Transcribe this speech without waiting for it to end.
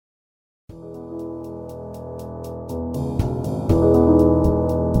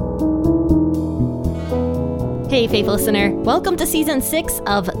Hey, faithful listener. Welcome to Season 6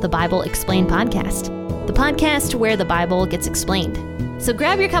 of the Bible Explained podcast, the podcast where the Bible gets explained. So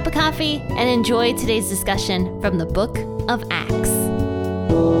grab your cup of coffee and enjoy today's discussion from the book of Acts.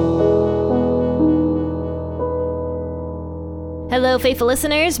 Hello, faithful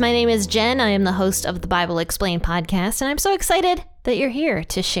listeners. My name is Jen. I am the host of the Bible Explained podcast, and I'm so excited that you're here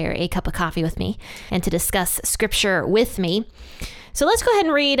to share a cup of coffee with me and to discuss scripture with me. So let's go ahead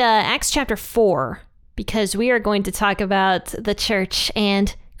and read Acts chapter 4. Because we are going to talk about the church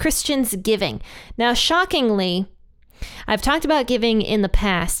and Christians giving. Now, shockingly, I've talked about giving in the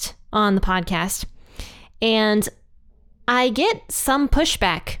past on the podcast, and I get some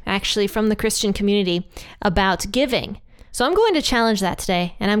pushback, actually, from the Christian community about giving. So I'm going to challenge that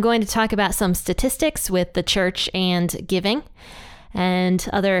today, and I'm going to talk about some statistics with the church and giving and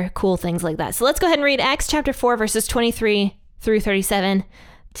other cool things like that. So let's go ahead and read Acts chapter 4, verses 23 through 37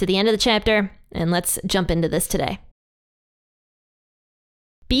 to the end of the chapter. And let's jump into this today.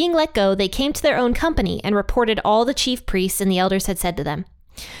 Being let go, they came to their own company and reported all the chief priests and the elders had said to them.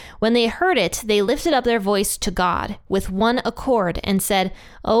 When they heard it, they lifted up their voice to God with one accord and said,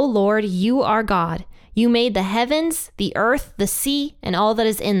 O Lord, you are God. You made the heavens, the earth, the sea, and all that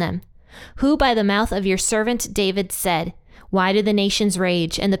is in them. Who by the mouth of your servant David said, Why do the nations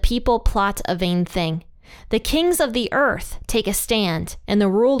rage and the people plot a vain thing? The kings of the earth take a stand, and the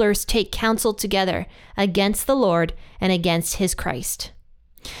rulers take counsel together against the Lord and against his Christ.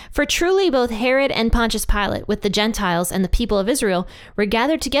 For truly both Herod and Pontius Pilate, with the Gentiles and the people of Israel, were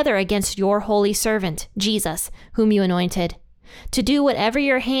gathered together against your holy servant, Jesus, whom you anointed, to do whatever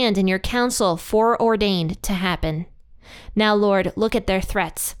your hand and your counsel foreordained to happen. Now, Lord, look at their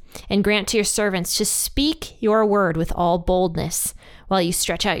threats, and grant to your servants to speak your word with all boldness, while you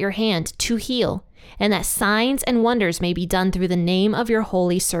stretch out your hand to heal, and that signs and wonders may be done through the name of your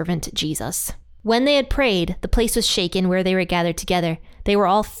holy servant Jesus. When they had prayed, the place was shaken where they were gathered together. They were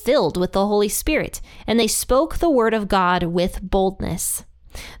all filled with the Holy Spirit, and they spoke the word of God with boldness.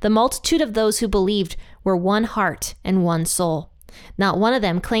 The multitude of those who believed were one heart and one soul. Not one of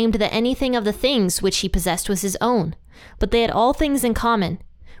them claimed that anything of the things which he possessed was his own, but they had all things in common.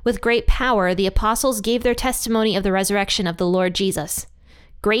 With great power, the apostles gave their testimony of the resurrection of the Lord Jesus.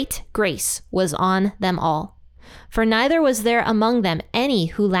 Great grace was on them all. For neither was there among them any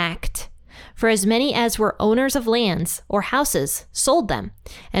who lacked. For as many as were owners of lands or houses sold them,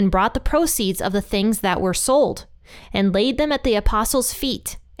 and brought the proceeds of the things that were sold, and laid them at the apostles'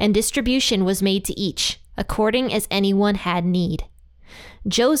 feet, and distribution was made to each, according as anyone had need.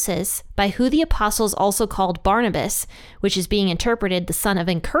 Joses, by who the apostles also called Barnabas, which is being interpreted the son of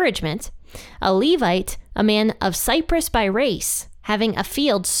encouragement, a Levite, a man of Cyprus by race, having a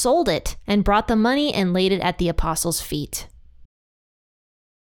field, sold it, and brought the money and laid it at the apostles' feet.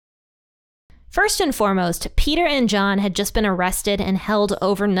 First and foremost, Peter and John had just been arrested and held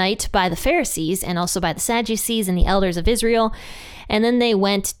overnight by the Pharisees and also by the Sadducees and the elders of Israel, and then they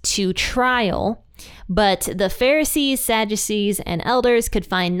went to trial. But the Pharisees, Sadducees, and elders could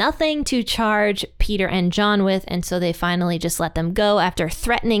find nothing to charge Peter and John with, and so they finally just let them go after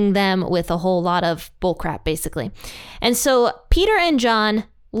threatening them with a whole lot of bullcrap, basically. And so Peter and John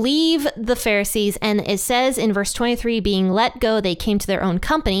leave the Pharisees, and it says in verse 23, being let go, they came to their own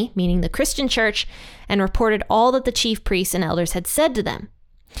company, meaning the Christian church, and reported all that the chief priests and elders had said to them.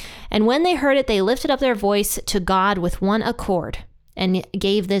 And when they heard it, they lifted up their voice to God with one accord and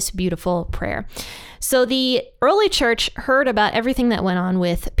gave this beautiful prayer. So the early church heard about everything that went on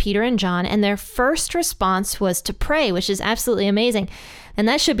with Peter and John, and their first response was to pray, which is absolutely amazing. And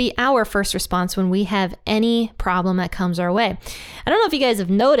that should be our first response when we have any problem that comes our way. I don't know if you guys have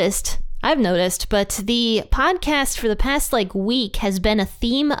noticed, I've noticed, but the podcast for the past week has been a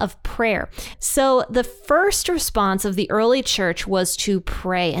theme of prayer. So the first response of the early church was to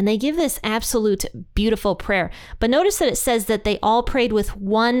pray, and they give this absolute beautiful prayer. But notice that it says that they all prayed with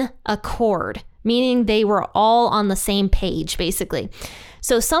one accord, meaning they were all on the same page, basically.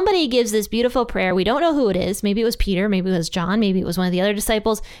 So somebody gives this beautiful prayer. We don't know who it is. Maybe it was Peter, maybe it was John, maybe it was one of the other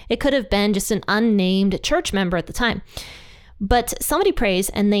disciples. It could have been just an unnamed church member at the time. But somebody prays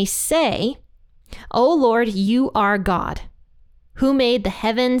and they say, O Lord, you are God, who made the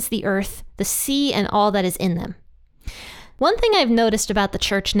heavens, the earth, the sea, and all that is in them. One thing I've noticed about the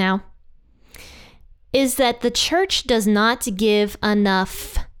church now is that the church does not give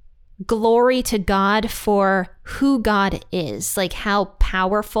enough glory to God for who God is, like how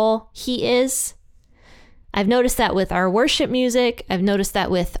powerful he is. I've noticed that with our worship music. I've noticed that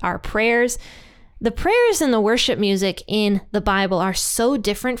with our prayers. The prayers and the worship music in the Bible are so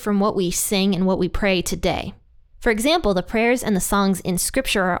different from what we sing and what we pray today. For example, the prayers and the songs in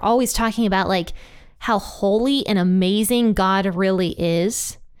Scripture are always talking about how holy and amazing God really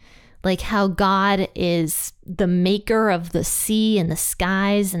is. Like how God is the maker of the sea and the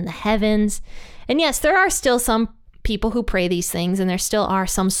skies and the heavens. And yes, there are still some people who pray these things, and there still are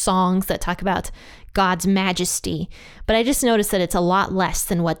some songs that talk about God's majesty. But I just noticed that it's a lot less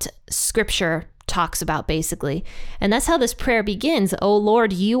than what Scripture talks about, basically. And that's how this prayer begins. "O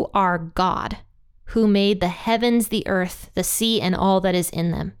Lord, you are God, who made the heavens, the earth, the sea, and all that is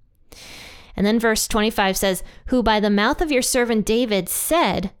in them." And then verse 25 says, "Who by the mouth of your servant David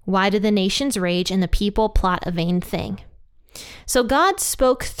said, why do the nations rage and the people plot a vain thing?" So God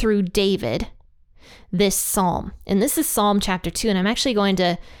spoke through David this psalm. And this is Psalm chapter 2. And I'm actually going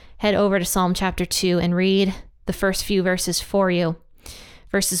to head over to Psalm chapter 2 and read the first few verses for you.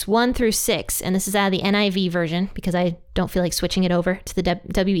 Verses 1 through 6. And this is out of the NIV version because I don't feel like switching it over to the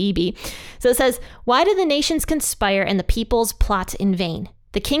WEB. So it says, "Why do the nations conspire and the peoples plot in vain?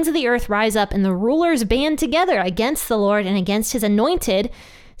 The kings of the earth rise up and the rulers band together against the Lord and against his anointed,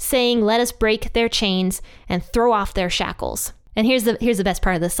 saying, let us break their chains and throw off their shackles." And here's the best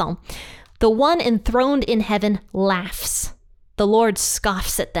part of this psalm. "The one enthroned in heaven laughs. The Lord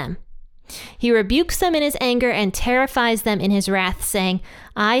scoffs at them. He rebukes them in his anger and terrifies them in his wrath, saying,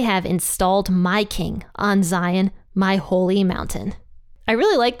 I have installed my king on Zion, my holy mountain." I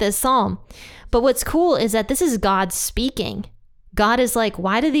really like this psalm. But what's cool is that this is God speaking. God is like,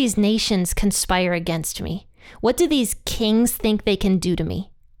 why do these nations conspire against me? What do these kings think they can do to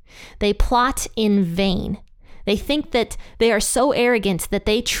me? They plot in vain. They think that they are so arrogant that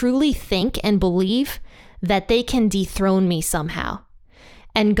they truly think and believe that they can dethrone me somehow.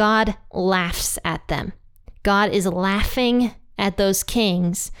 And God laughs at them. God is laughing at those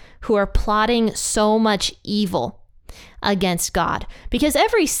kings who are plotting so much evil against God. Because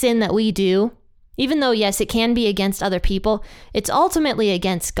every sin that we do, even though, yes, it can be against other people, it's ultimately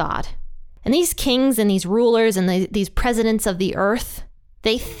against God. And these kings and these rulers and these presidents of the earth,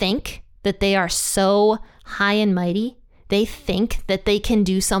 they think that they are so high and mighty. They think that they can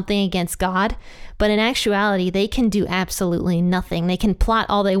do something against God. But in actuality, they can do absolutely nothing. They can plot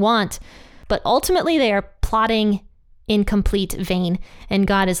all they want. But ultimately, they are plotting in complete vain. And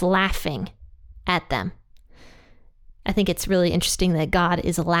God is laughing at them. I think it's really interesting that God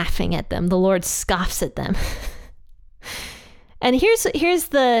is laughing at them. The Lord scoffs at them. And here's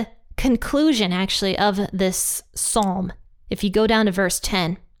the conclusion, actually, of this psalm. If you go down to verse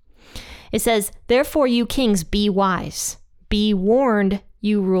 10, it says, "Therefore, you kings, be wise. Be warned,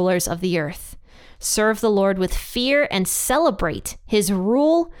 you rulers of the earth. Serve the Lord with fear and celebrate his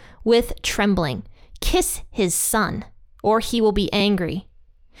rule with trembling. Kiss his son, or he will be angry.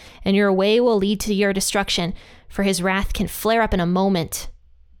 And your way will lead to your destruction, for his wrath can flare up in a moment.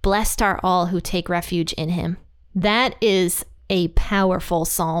 Blessed are all who take refuge in him." That is a powerful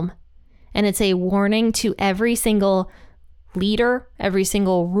psalm. And it's a warning to every single leader, every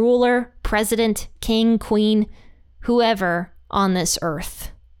single ruler, president, king, queen, whoever on this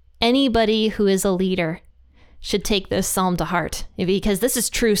earth. Anybody who is a leader should take this psalm to heart, because this is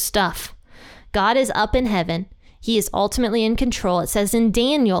true stuff. God is up in heaven. He is ultimately in control. It says in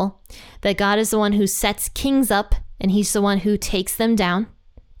Daniel that God is the one who sets kings up and he's the one who takes them down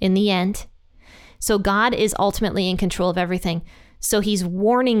in the end. So God is ultimately in control of everything. So he's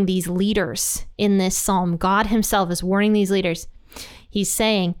warning these leaders in this psalm. God himself is warning these leaders. He's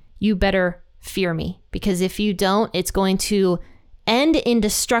saying, you better fear me, because if you don't, it's going to end in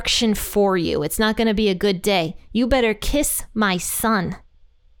destruction for you. It's not going to be a good day. You better kiss my son.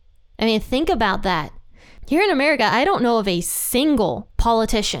 I mean, think about that. Here in America, I don't know of a single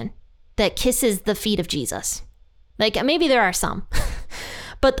politician that kisses the feet of Jesus. Like, maybe there are some.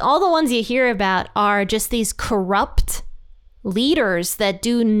 But all the ones you hear about are just these corrupt leaders that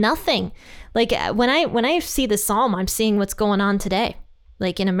do nothing. Like, when I see the psalm, I'm seeing what's going on today.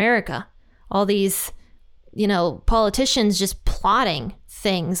 Like in America, all these, politicians just plotting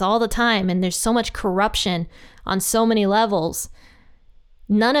things all the time. And there's so much corruption on so many levels.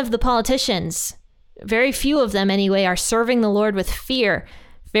 None of the politicians, very few of them anyway, are serving the Lord with fear.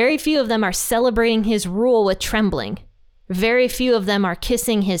 Very few of them are celebrating his rule with trembling. Very few of them are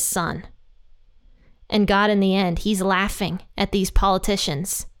kissing his son. And God, in the end, he's laughing at these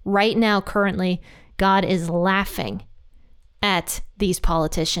politicians. Right now, currently, God is laughing at these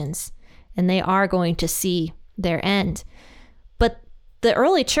politicians, and they are going to see their end. But the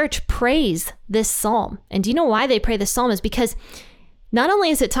early church prays this psalm. And do you know why they pray this psalm? Is because not only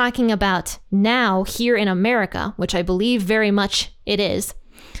is it talking about now here in America, which I believe very much it is,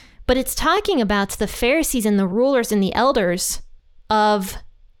 but it's talking about the Pharisees and the rulers and the elders of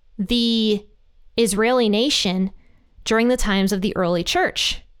the Israeli nation during the times of the early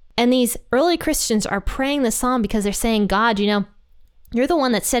church. And these early Christians are praying this psalm because they're saying, God, you're the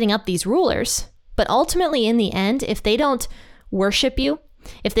one that's setting up these rulers. But ultimately, in the end, if they don't worship you,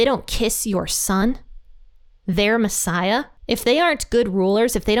 if they don't kiss your son, their Messiah, if they aren't good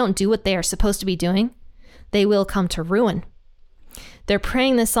rulers, if they don't do what they are supposed to be doing, they will come to ruin. They're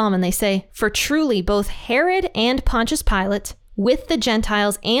praying this psalm and they say, for truly both Herod and Pontius Pilate, with the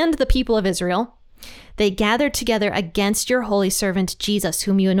Gentiles and the people of Israel, they gathered together against your holy servant Jesus,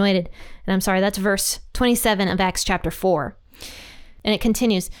 whom you anointed. And I'm sorry, that's verse 27 of Acts chapter 4. And it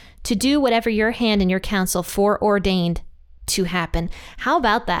continues, to do whatever your hand and your counsel foreordained to happen. How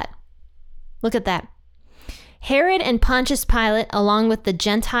about that? Look at that. Herod and Pontius Pilate, along with the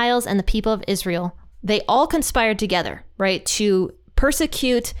Gentiles and the people of Israel, they all conspired together, right, to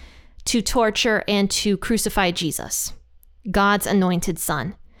persecute, to torture, and to crucify Jesus, God's anointed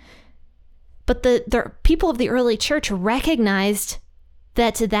son. But the people of the early church recognized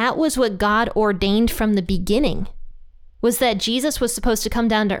that was what God ordained from the beginning, was that Jesus was supposed to come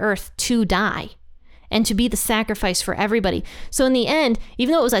down to earth to die and to be the sacrifice for everybody. So in the end,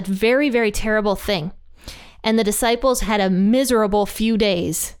 even though it was a very, very terrible thing, and the disciples had a miserable few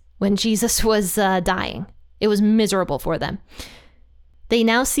days when Jesus was dying, it was miserable for them. They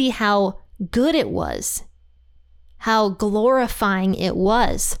now see how good it was, how glorifying it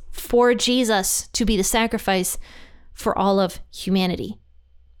was for Jesus to be the sacrifice for all of humanity.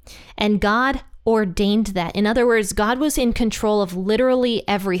 And God ordained that. In other words, God was in control of literally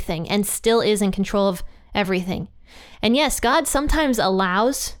everything and still is in control of everything. And yes, God sometimes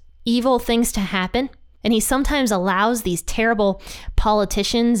allows evil things to happen. And he sometimes allows these terrible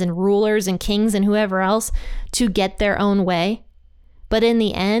politicians and rulers and kings and whoever else to get their own way. But in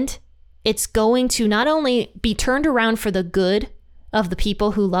the end, it's going to not only be turned around for the good of the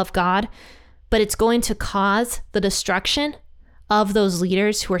people who love God, but it's going to cause the destruction of those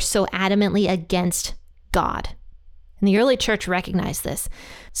leaders who are so adamantly against God. And the early church recognized this.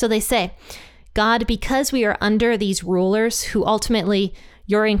 So they say, God, because we are under these rulers who ultimately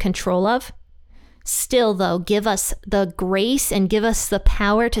you're in control of, still, though, give us the grace and give us the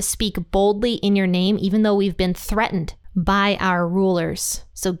power to speak boldly in your name, even though we've been threatened by our rulers.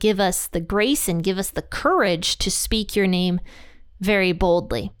 So give us the grace and give us the courage to speak your name very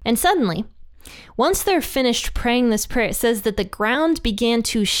boldly. And suddenly, once they're finished praying this prayer, it says that the ground began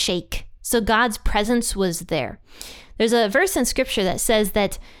to shake. So God's presence was there. There's a verse in scripture that says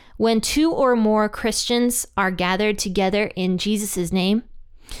that when 2 or more Christians are gathered together in Jesus' name,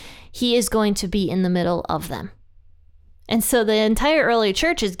 he is going to be in the middle of them. And so the entire early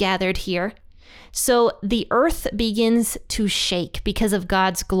church is gathered here. So the earth begins to shake because of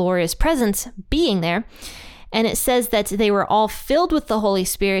God's glorious presence being there. And it says that they were all filled with the Holy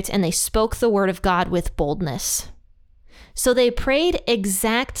Spirit and they spoke the word of God with boldness. So they prayed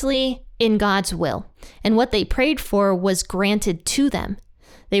exactly in God's will. And what they prayed for was granted to them.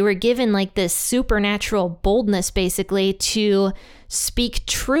 They were given like this supernatural boldness, basically, to speak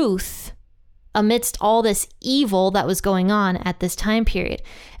truth amidst all this evil that was going on at this time period.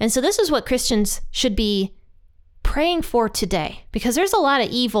 And so this is what Christians should be praying for today, because there's a lot of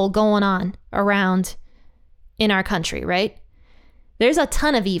evil going on around in our country, right? There's a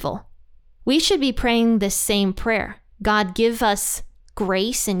ton of evil. We should be praying this same prayer. God, give us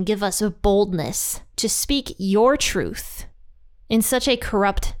grace and give us boldness to speak your truth in such a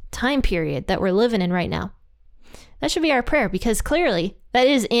corrupt time period that we're living in right now. That should be our prayer, because clearly that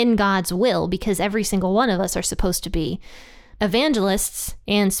is in God's will, because every single one of us are supposed to be evangelists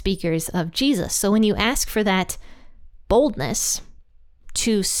and speakers of Jesus. So when you ask for that boldness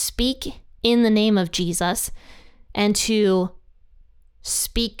to speak in the name of Jesus and to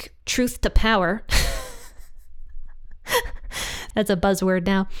speak truth to power, that's a buzzword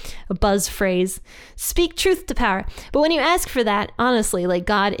now, a buzz phrase. Speak truth to power. But when you ask for that, honestly, like,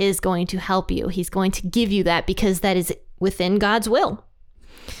 God is going to help you. He's going to give you that because that is within God's will.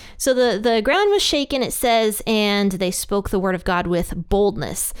 So the ground was shaken, it says, and they spoke the word of God with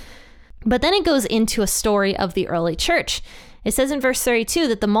boldness. But then it goes into a story of the early church. It says in verse 32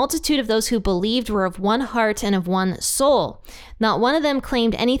 that the multitude of those who believed were of one heart and of one soul. Not one of them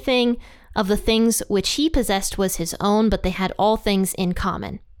claimed anything of the things which he possessed was his own, but they had all things in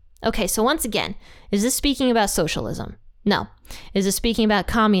common. Okay, so once again, is this speaking about socialism? No. Is this speaking about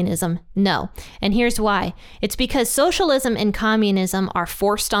communism? No. And here's why. It's because socialism and communism are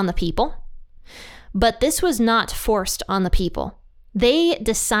forced on the people, but this was not forced on the people. They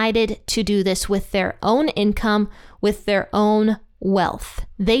decided to do this with their own income, with their own wealth.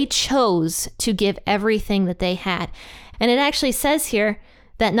 They chose to give everything that they had. And it actually says here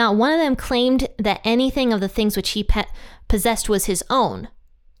that not one of them claimed that anything of the things which he possessed was his own.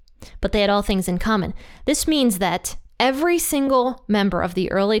 but they had all things in common. This means that every single member of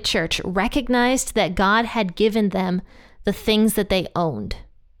the early church recognized that God had given them the things that they owned.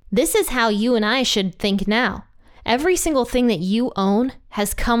 This is how you and I should think now. Every single thing that you own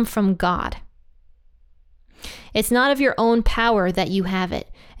has come from God. It's not of your own power that you have it.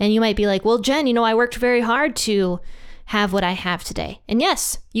 And you might be like, well, Jen, I worked very hard to have what I have today. And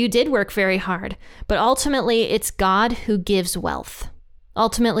yes, you did work very hard, but ultimately it's God who gives wealth.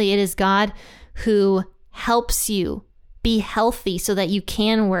 Ultimately, it is God who helps you be healthy so that you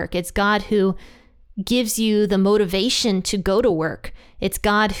can work. It's God who gives you the motivation to go to work. It's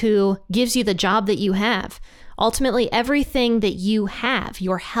God who gives you the job that you have. Ultimately, everything that you have,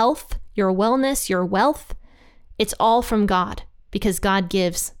 your health, your wellness, your wealth, it's all from God because God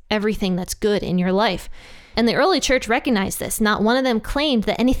gives everything that's good in your life. And the early church recognized this. Not one of them claimed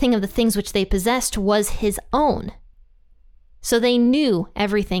that anything of the things which they possessed was his own. So they knew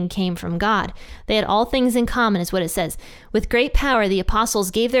everything came from God. They had all things in common, is what it says. With great power, the apostles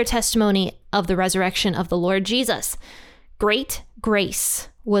gave their testimony of the resurrection of the Lord Jesus. Great grace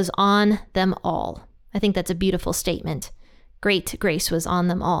was on them all. I think that's a beautiful statement. Great grace was on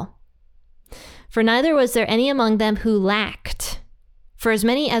them all. For neither was there any among them who lacked. For as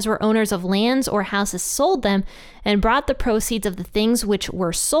many as were owners of lands or houses sold them and brought the proceeds of the things which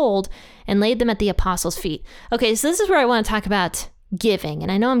were sold and laid them at the apostles' feet. Okay, so this is where I want to talk about giving.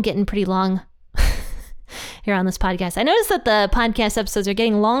 And I know I'm getting pretty long here on this podcast. I noticed that the podcast episodes are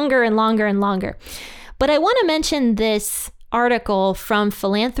getting longer and longer and longer. But I want to mention this article from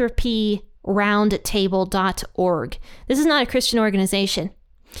philanthropyroundtable.org. This is not a Christian organization.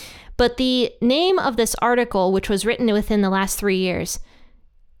 But the name of this article, which was written within the last 3 years,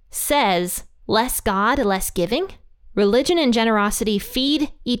 says, less God, less giving. Religion and generosity feed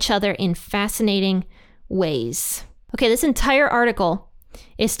each other in fascinating ways. Okay, this entire article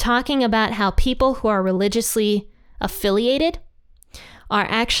is talking about how people who are religiously affiliated are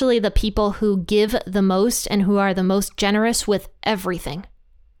actually the people who give the most and who are the most generous with everything.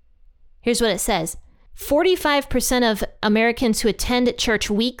 Here's what it says. 45% of Americans who attend church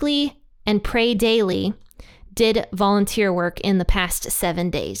weekly and pray daily did volunteer work in the past 7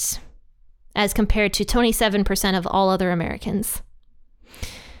 days, as compared to 27% of all other Americans.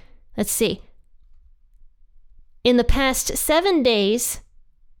 Let's see. In the past 7 days,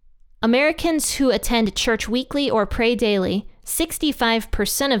 Americans who attend church weekly or pray daily,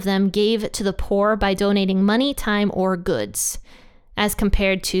 65% of them gave to the poor by donating money, time, or goods, as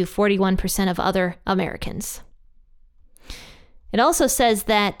compared to 41% of other Americans. It also says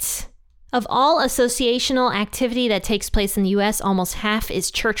that of all associational activity that takes place in the U.S., almost half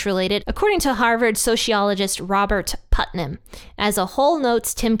is church-related, according to Harvard sociologist Robert Putnam. As a whole,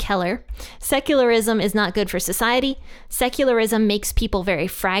 notes Tim Keller, secularism is not good for society. Secularism makes people very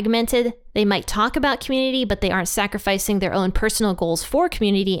fragmented. They might talk about community, but they aren't sacrificing their own personal goals for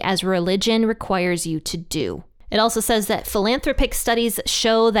community as religion requires you to do. It also says that philanthropic studies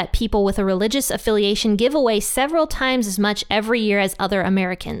show that people with a religious affiliation give away several times as much every year as other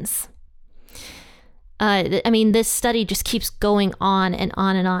Americans. This study just keeps going on and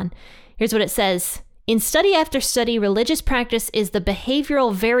on and on. Here's what it says. In study after study, religious practice is the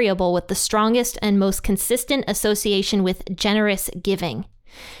behavioral variable with the strongest and most consistent association with generous giving.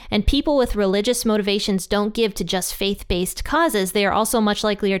 And people with religious motivations don't give to just faith-based causes. They are also much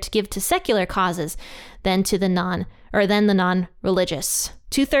likelier to give to secular causes than the non-religious.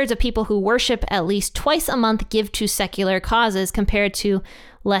 2/3 of people who worship at least twice a month give to secular causes compared to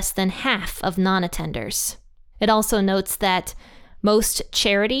less than half of non-attenders. It also notes that most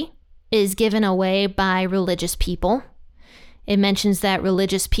charity is given away by religious people. It mentions that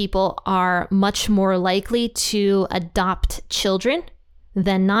religious people are much more likely to adopt children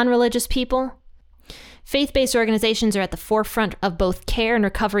than non-religious people. Faith-based organizations are at the forefront of both care and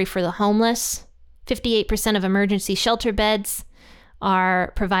recovery for the homeless. 58% of emergency shelter beds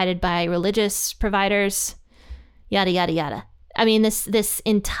are provided by religious providers, yada, yada, yada.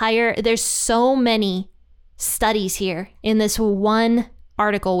 There's so many studies here in this one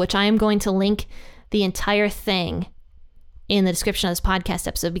article, which I am going to link the entire thing in the description of this podcast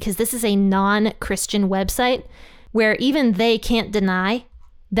episode, because this is a non-Christian website where even they can't deny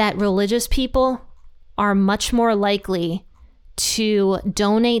that religious people are much more likely to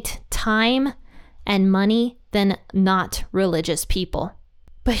donate time and money than not religious people.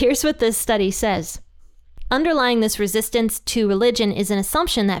 But here's what this study says. Underlying this resistance to religion is an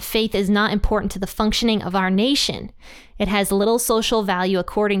assumption that faith is not important to the functioning of our nation. It has little social value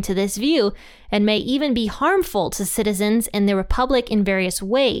according to this view, and may even be harmful to citizens and the republic in various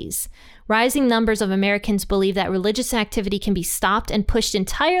ways. Rising numbers of Americans believe that religious activity can be stopped and pushed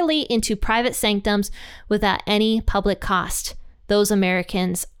entirely into private sanctums without any public cost. Those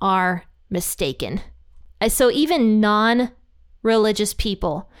Americans are mistaken. So even non-religious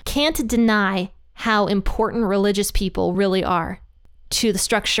people can't deny how important religious people really are to the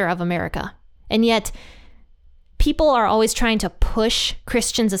structure of America. And yet, people are always trying to push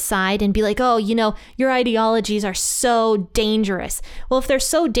Christians aside and be like, oh, your ideologies are so dangerous. Well, if they're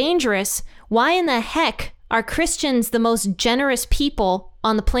so dangerous, why in the heck are Christians the most generous people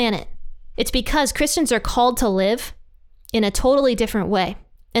on the planet? It's because Christians are called to live in a totally different way.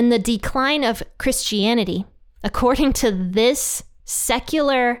 And the decline of Christianity, according to this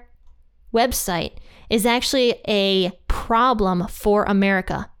secular website, is actually a problem for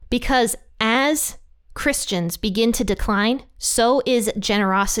America, because as Christians begin to decline, so is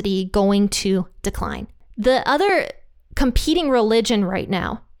generosity going to decline. The other competing religion right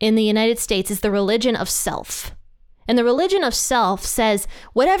now in the United States is the religion of self. And the religion of self says,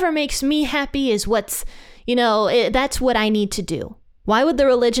 whatever makes me happy is that's what I need to do. Why would the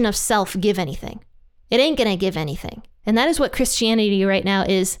religion of self give anything? It ain't gonna give anything. And that is what Christianity right now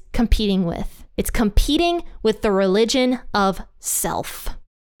is competing with. It's competing with the religion of self.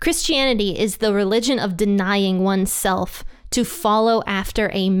 Christianity is the religion of denying oneself to follow after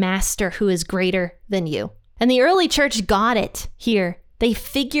a master who is greater than you. And the early church got it here. They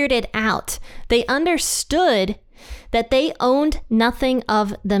figured it out. They understood that they owned nothing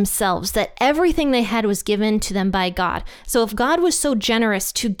of themselves, that everything they had was given to them by God. So if God was so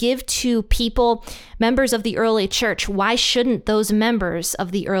generous to give to people, members of the early church, why shouldn't those members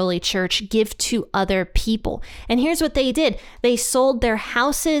of the early church give to other people? And here's what they did. They sold their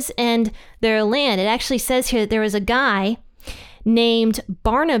houses and their land. It actually says here that there was a guy named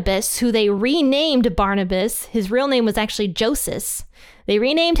Barnabas, who they renamed Barnabas. His real name was actually Joseph. They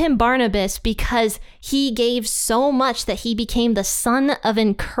renamed him Barnabas because he gave so much that he became the son of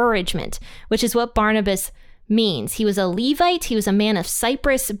encouragement, which is what Barnabas means. He was a Levite. He was a man of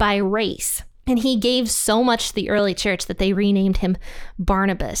Cyprus by race. And he gave so much to the early church that they renamed him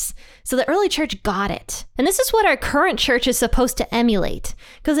Barnabas. So the early church got it. And this is what our current church is supposed to emulate,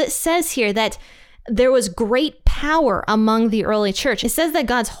 because it says here that there was great power among the early church. It says that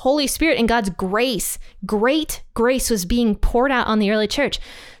God's Holy Spirit and God's grace, great grace, was being poured out on the early church.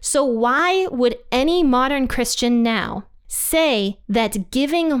 So why would any modern Christian now say that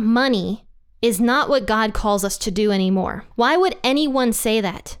giving money is not what God calls us to do anymore? Why would anyone say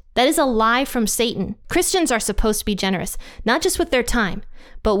that? That is a lie from Satan. Christians are supposed to be generous, not just with their time,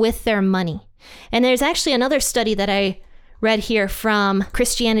 but with their money. And there's actually another study that I read here from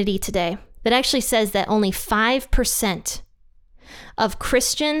Christianity Today that actually says that only 5% of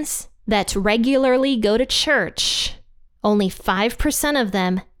Christians that regularly go to church, only 5% of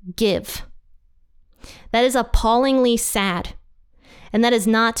them give. That is appallingly sad. And that is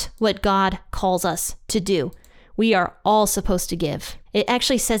not what God calls us to do. We are all supposed to give. It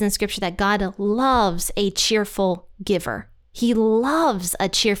actually says in Scripture that God loves a cheerful giver. He loves a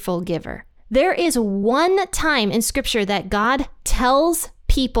cheerful giver. There is one time in Scripture that God tells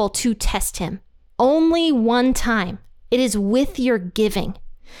people to test him. Only one time. It is with your giving.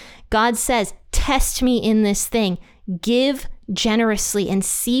 God says, test me in this thing. Give generously and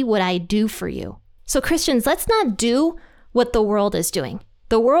see what I do for you. So Christians, let's not do what the world is doing.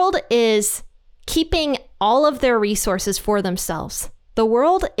 The world is keeping all of their resources for themselves. The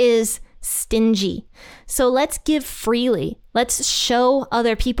world is stingy. So let's give freely. Let's show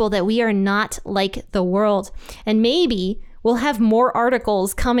other people that we are not like the world. And maybe we'll have more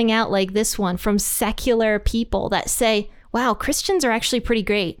articles coming out like this one from secular people that say, wow, Christians are actually pretty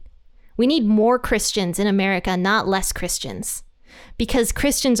great. We need more Christians in America, not less Christians. Because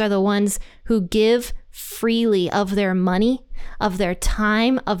Christians are the ones who give freely of their money, of their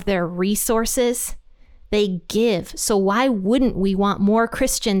time, of their resources. They give. So why wouldn't we want more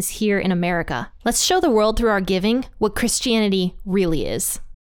Christians here in America? Let's show the world through our giving what Christianity really is.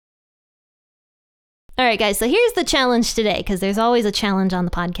 All right, guys, so here's the challenge today, because there's always a challenge on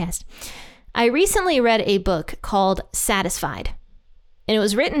the podcast. I recently read a book called Satisfied, and it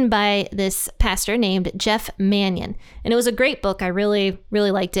was written by this pastor named Jeff Manion, and it was a great book. I really, really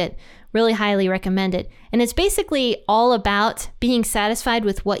liked it, really highly recommend it. And it's basically all about being satisfied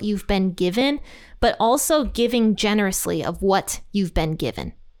with what you've been given, but also giving generously of what you've been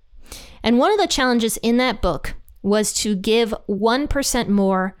given. And one of the challenges in that book was to give 1%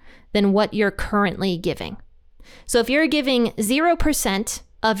 more than what you're currently giving. So if you're giving 0%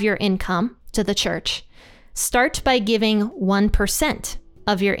 of your income to the church, start by giving 1%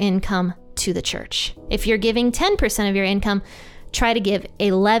 of your income to the church. If you're giving 10% of your income, try to give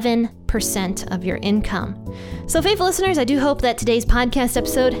 11% of your income. So faithful listeners, I do hope that today's podcast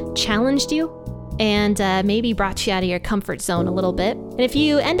episode challenged you and maybe brought you out of your comfort zone a little bit. And if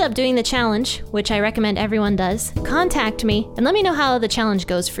you end up doing the challenge, which I recommend everyone does, contact me and let me know how the challenge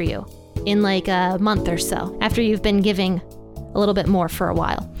goes for you in like a month or so after you've been giving a little bit more for a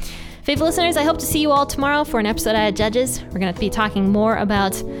while. Faithful listeners, I hope to see you all tomorrow for an episode out of Judges. We're going to be talking more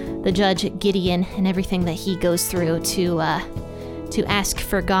about the judge Gideon and everything that he goes through to ask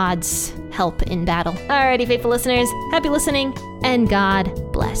for God's help in battle. Alrighty, faithful listeners, happy listening, and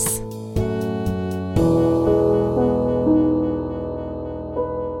God bless.